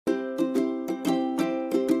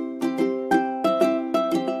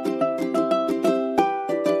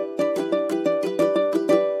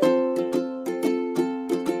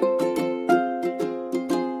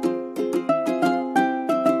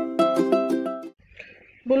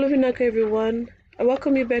Bolovinaka everyone, I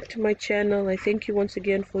welcome you back to my channel. I thank you once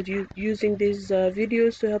again for using these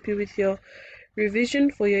videos to help you with your revision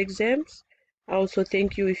for your exams. I also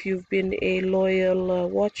thank you if you've been a loyal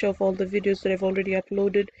watcher of all the videos that I've already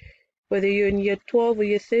uploaded, whether you're in year 12 or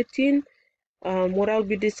year 13. What I'll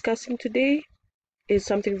be discussing today is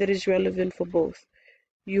something that is relevant for both.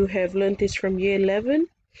 You have learned this from year 11,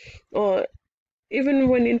 or even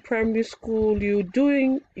when in primary school you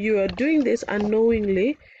are doing this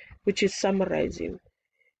unknowingly, which is summarizing.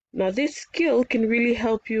 Now this skill can really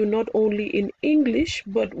help you not only in English,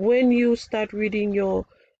 but when you start reading your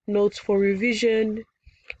notes for revision.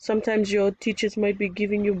 Sometimes your teachers might be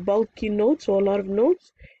giving you bulky notes or a lot of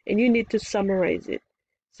notes, and you need to summarize it.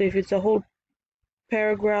 So if it's a whole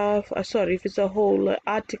paragraph, if it's a whole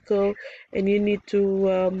article, and you need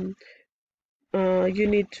to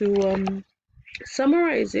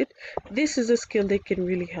summarize it, this is a skill that can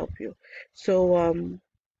really help you. So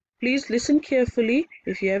please listen carefully.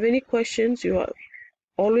 If you have any questions, you are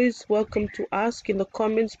always welcome to ask in the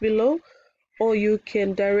comments below, or you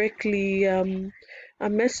can directly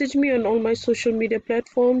message me on all my social media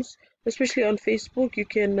platforms, especially on Facebook. You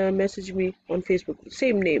can message me on Facebook,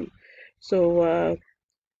 same name. So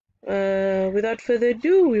without further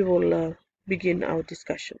ado, we will begin our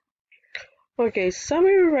discussion. Okay,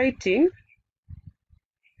 summary writing.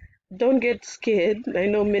 Don't get scared. I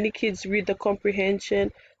know many kids read the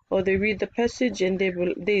comprehension or they read the passage and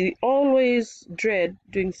they always dread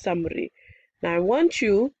doing summary. Now I want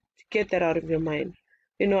you to get that out of your mind.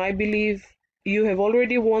 I believe you have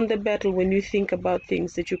already won the battle when you think about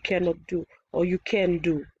things that you cannot do or you can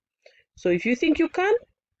do. So if you think you can't,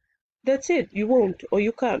 that's it. You won't or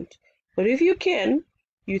you can't. But if you can,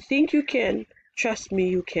 you think you can, trust me,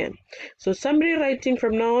 you can. So summary writing,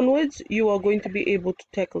 from now onwards, you are going to be able to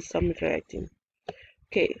tackle summary writing.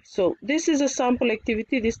 Okay, so this is a sample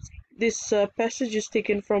activity. This passage is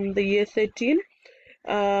taken from the year 13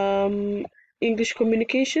 English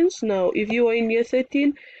communications. Now, if you are in year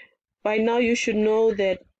 13, by now you should know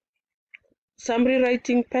that summary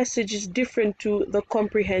writing passage is different to the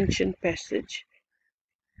comprehension passage.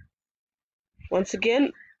 Once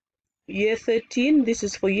again, year 13, this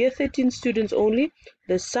is for year 13 students only.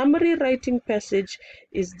 The summary writing passage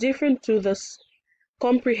is different to the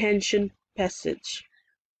comprehension passage.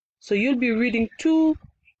 So you'll be reading two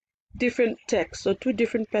different texts or two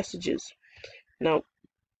different passages. Now,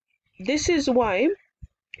 this is why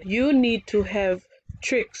you need to have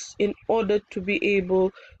tricks in order to be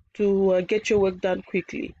able to get your work done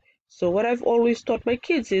quickly. So what I've always taught my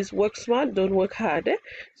kids is work smart, don't work hard.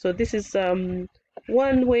 So this is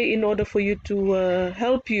one way in order for you to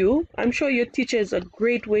help you. I'm sure your teacher is a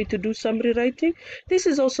great way to do summary writing. This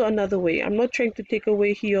is also another way. I'm not trying to take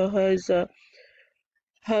away he or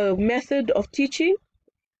her method of teaching.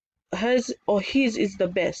 Hers or his is the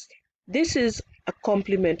best. This is a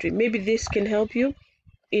complementary. Maybe this can help you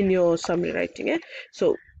in your summary writing.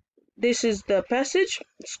 So this is the passage.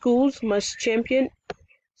 Schools must champion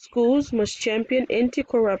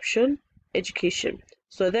anti-corruption education.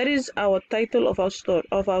 So that is our title of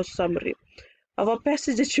our summary, of our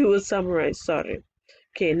passage that you will summarize. Sorry.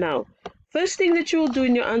 Okay, now first thing that you will do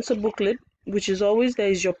in your answer booklet, which is always there,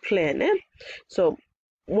 is your plan. So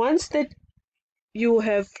once that you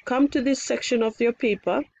have come to this section of your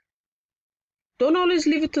paper, don't always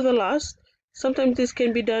leave it to the last. Sometimes this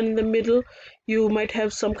can be done in the middle. You might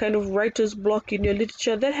have some kind of writer's block in your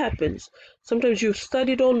literature. That happens. Sometimes you've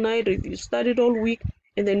studied all night or you studied all week,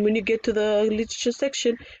 and then when you get to the literature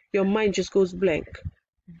section, your mind just goes blank.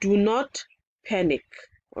 Do not panic.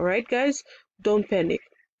 All right, guys? Don't panic.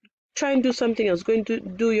 Try and do something else. Go into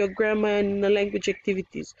do your grammar and language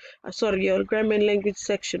activities. Your grammar and language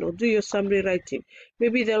section, or do your summary writing.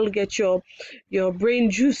 Maybe that'll get your brain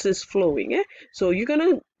juices flowing. So you're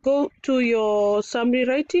gonna go to your summary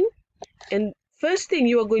writing, and first thing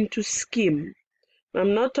you are going to skim.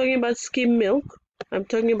 I'm not talking about skim milk. I'm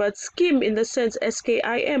talking about skim in the sense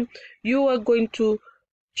SKIM. You are going to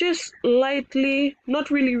just lightly, not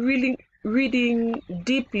really reading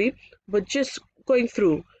deeply, but just going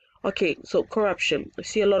through. Okay, so corruption. I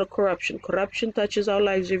see a lot of corruption. Corruption touches our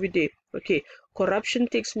lives every day. Okay, corruption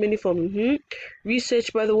takes many forms.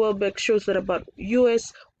 Research by the World Bank shows that about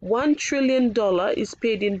US $1 trillion is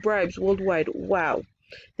paid in bribes worldwide. Wow.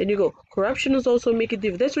 Then you go, corruption is also making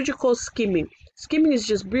difference. That's what you call skimming. Skimming is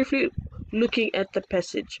just briefly looking at the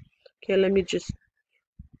passage. Okay, let me just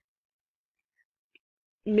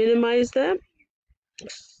minimize that.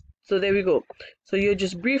 So there we go. So you're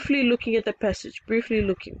just briefly looking at the passage, briefly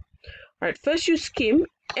looking. All right, first you skim.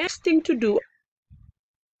 Next thing to do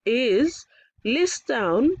is list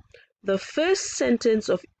down the first sentence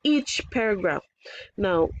of each paragraph.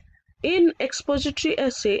 Now, in expository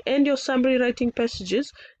essay and your summary writing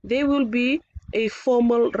passages, there will be a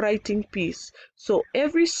formal writing piece. So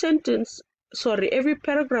every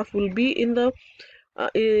paragraph will be in the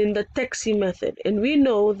taxi method, and we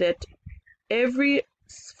know that every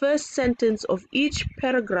first sentence of each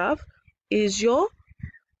paragraph is your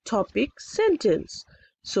topic sentence.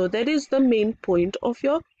 So that is the main point of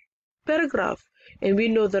your paragraph, and we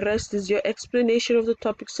know the rest is your explanation of the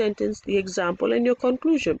topic sentence, the example, and your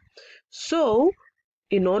conclusion. So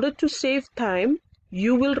in order to save time,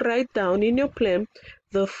 you will write down in your plan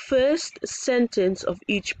the first sentence of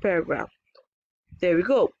each paragraph. There we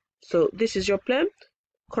go. So this is your plan.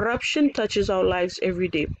 Corruption touches our lives every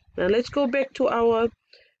day. Now let's go back to our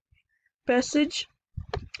passage.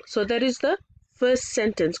 So that is the first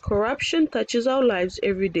sentence. Corruption touches our lives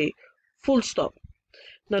every day. Full stop.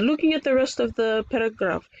 Now looking at the rest of the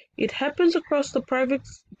paragraph, it happens across the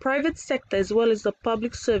private sector as well as the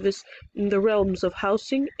public service in the realms of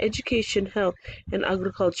housing, education, health, and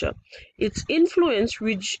agriculture. Its influence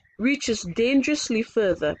reaches dangerously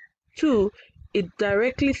further. 2. It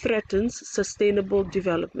directly threatens sustainable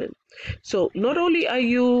development. So not only are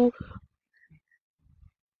you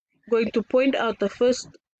going to point out the first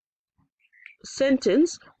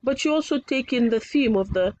sentence, but you also take in the theme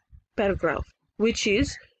of the paragraph, which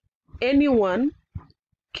is anyone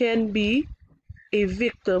can be a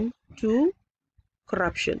victim to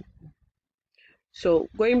corruption. So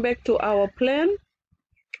going back to our plan,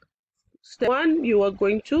 step 1, you are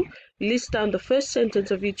going to list down the first sentence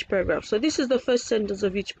of each paragraph. So this is the first sentence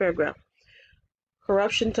of each paragraph.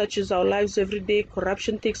 Corruption touches our lives every day.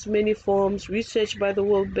 Corruption takes many forms, research by the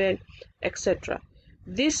World Bank, etc.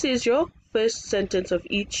 This is your first sentence of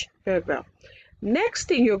each paragraph. Next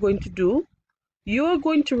thing you're going to do, you are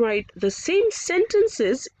going to write the same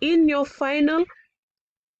sentences in your final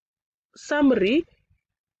summary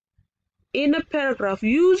in a paragraph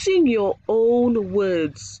using your own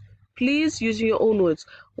words. Please, using your own words.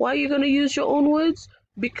 Why are you going to use your own words?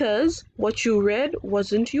 Because what you read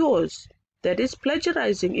wasn't yours. That is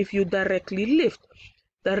plagiarizing if you directly lift.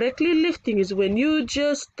 Directly lifting is when you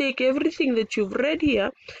just take everything that you've read here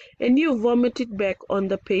and you vomit it back on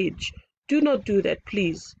the page. Do not do that,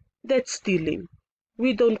 please. That's stealing.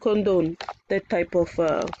 We don't condone that type of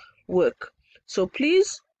work. So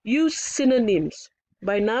please use synonyms.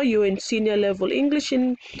 By now you're in senior level English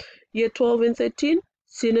in year 12 and 13.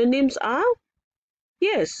 Synonyms are,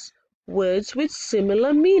 yes, words with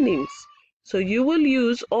similar meanings. So you will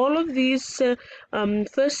use all of these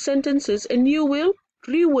first sentences and you will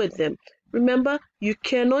reword them. Remember, you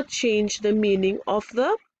cannot change the meaning of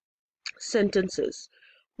the sentences.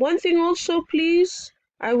 One thing also, please,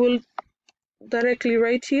 I will directly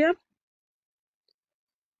write here.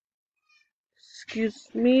 Excuse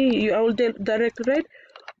me, I will directly write.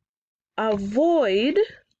 Avoid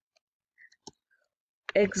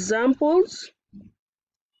examples.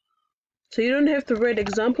 So you don't have to write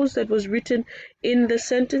examples that was written in the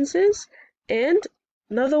sentences. And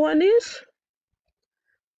another one is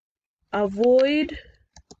avoid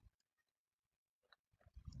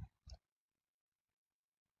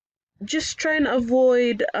just try and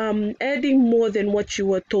avoid adding more than what you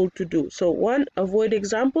were told to do. So 1, avoid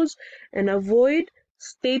examples, and avoid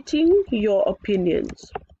stating your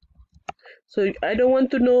opinions. So I don't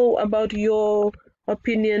want to know about your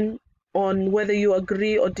opinion on whether you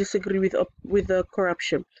agree or disagree with the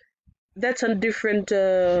corruption. That's a different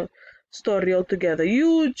story altogether.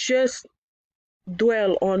 You just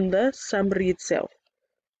dwell on the summary itself.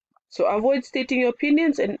 So avoid stating your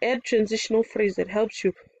opinions and add transitional phrase that helps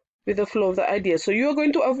you with the flow of the idea. So you're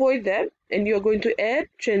going to avoid that and you're going to add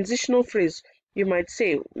transitional phrase. You might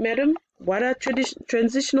say, Madam, what are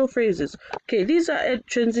transitional phrases? Okay, these are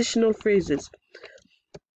transitional phrases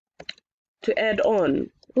to add on.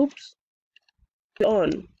 Oops.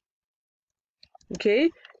 On.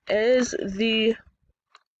 Okay, as the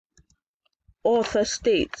author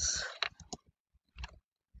states.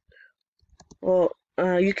 Or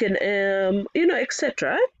you can,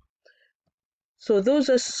 etc. So those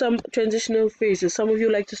are some transitional phrases. Some of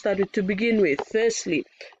you like to start with to begin with. Firstly,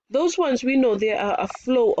 those ones we know they are a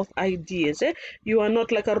flow of ideas. You are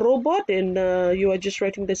not like a robot and you are just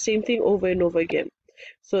writing the same thing over and over again.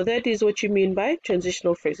 So that is what you mean by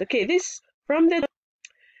transitional phrase. Okay, this from that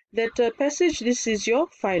passage, this is your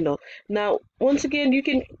final. Now, once again, you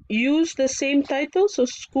can use the same title. So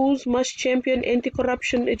schools must champion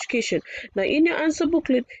anti-corruption education. Now, in your answer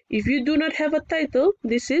booklet, if you do not have a title,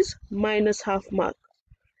 this is minus half mark.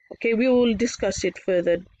 Okay, we will discuss it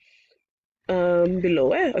further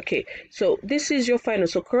below. Okay, so this is your final.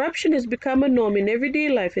 So corruption has become a norm in everyday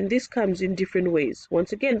life, and this comes in different ways.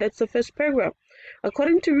 Once again, that's the first paragraph.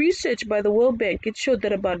 According to research by the World Bank, it showed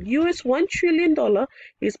that about US $1 trillion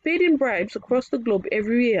is paid in bribes across the globe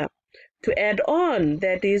every year. To add on,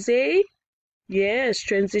 that is a yes,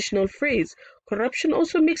 transitional phrase. Corruption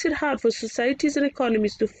also makes it hard for societies and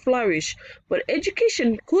economies to flourish, but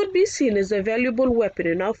education could be seen as a valuable weapon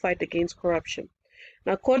in our fight against corruption.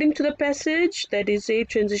 Now, according to the passage, that is a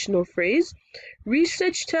transitional phrase,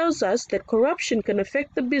 research tells us that corruption can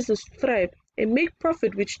affect the business to thrive and make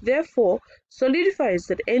profit, which therefore solidifies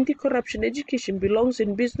that anti-corruption education belongs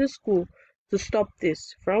in business school to stop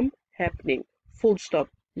this from happening. Full stop.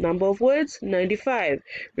 Number of words, 95.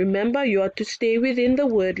 Remember, you are to stay within the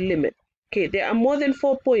word limit. Okay, there are more than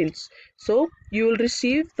 4 points, so you will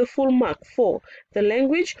receive the full mark, 4. The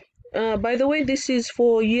language, by the way, this is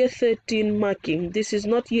for year 13 marking. This is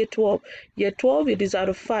not year 12. Year 12, it is out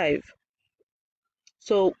of 5.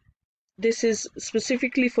 So this is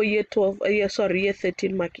specifically for year 12, year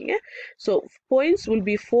 13 marking. So points will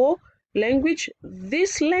be for language.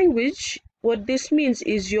 This language, what this means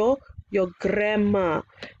is your grammar,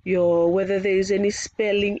 whether there is any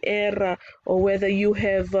spelling error or whether you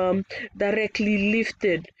have directly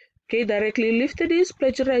lifted. Okay, directly lifted is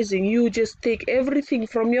plagiarizing. You just take everything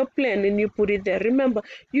from your plan and you put it there. Remember,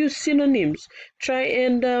 use synonyms. Try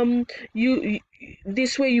and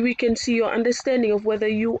this way we can see your understanding of whether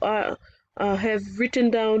you have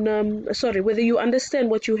written down, whether you understand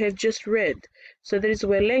what you have just read. So that is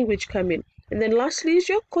where language come in. And then lastly is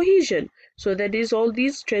your cohesion. So that is all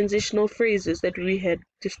these transitional phrases that we had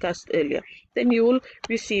discussed earlier. Then you will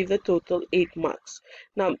receive the total 8 marks.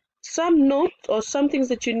 Now, some note or some things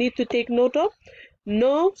that you need to take note of.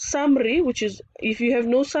 No summary, which is if you have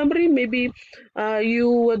no summary, maybe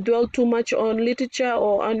you dwell too much on literature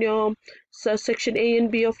or on your section A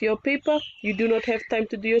and B of your paper. You do not have time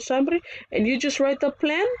to do your summary and you just write the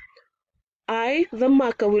plan. I, the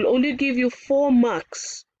marker, will only give you 4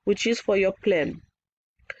 marks, which is for your plan.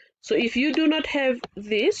 So if you do not have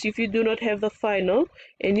this, if you do not have the final,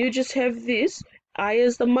 and you just have this, I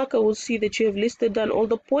as the marker will see that you have listed down all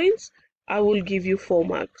the points. I will give you 4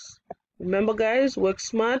 marks. Remember guys, work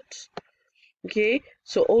smart. Okay,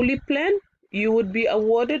 so only plan, you would be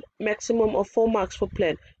awarded maximum of 4 marks for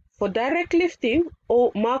plan. For direct lifting,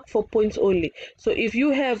 or mark for points only. So if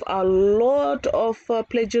you have a lot of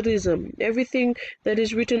plagiarism, everything that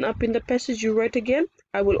is written up in the passage you write again,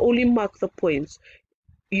 I will only mark the points.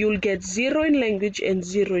 You'll get 0 in language and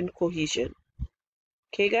 0 in cohesion.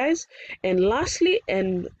 Okay guys, and lastly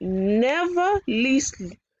and never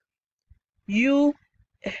leastly, you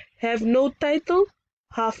have no title,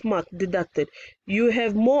 half mark deducted. You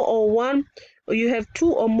have more or one, or you have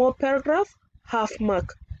 2 or more paragraph, half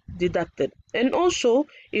mark deducted. And also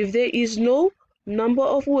if there is no number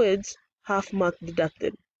of words, half mark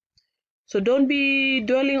deducted. So don't be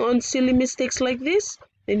dwelling on silly mistakes like this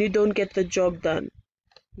and you don't get the job done.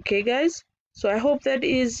 Okay guys, so I hope that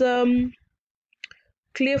is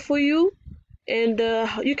clear for you, and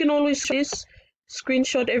you can always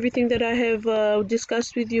screenshot everything that I have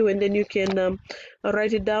discussed with you, and then you can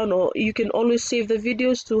write it down, or you can always save the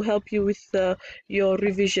videos to help you with your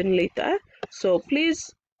revision later. So please,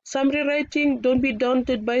 summary writing, don't be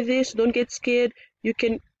daunted by this, don't get scared. You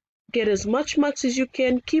can get as much marks as you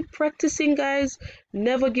can. Keep practicing guys,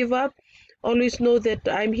 never give up. Always know that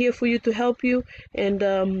I'm here for you to help you,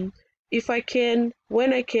 and if I can,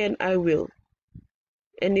 when I can, I will.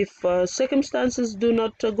 And if circumstances do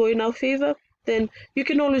not go in our favor, then you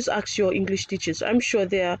can always ask your English teachers. I'm sure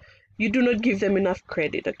you do not give them enough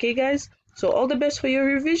credit. Okay guys, so all the best for your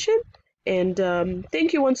revision, and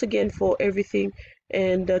thank you once again for everything,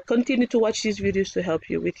 and continue to watch these videos to help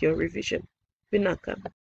you with your revision. Vinaka.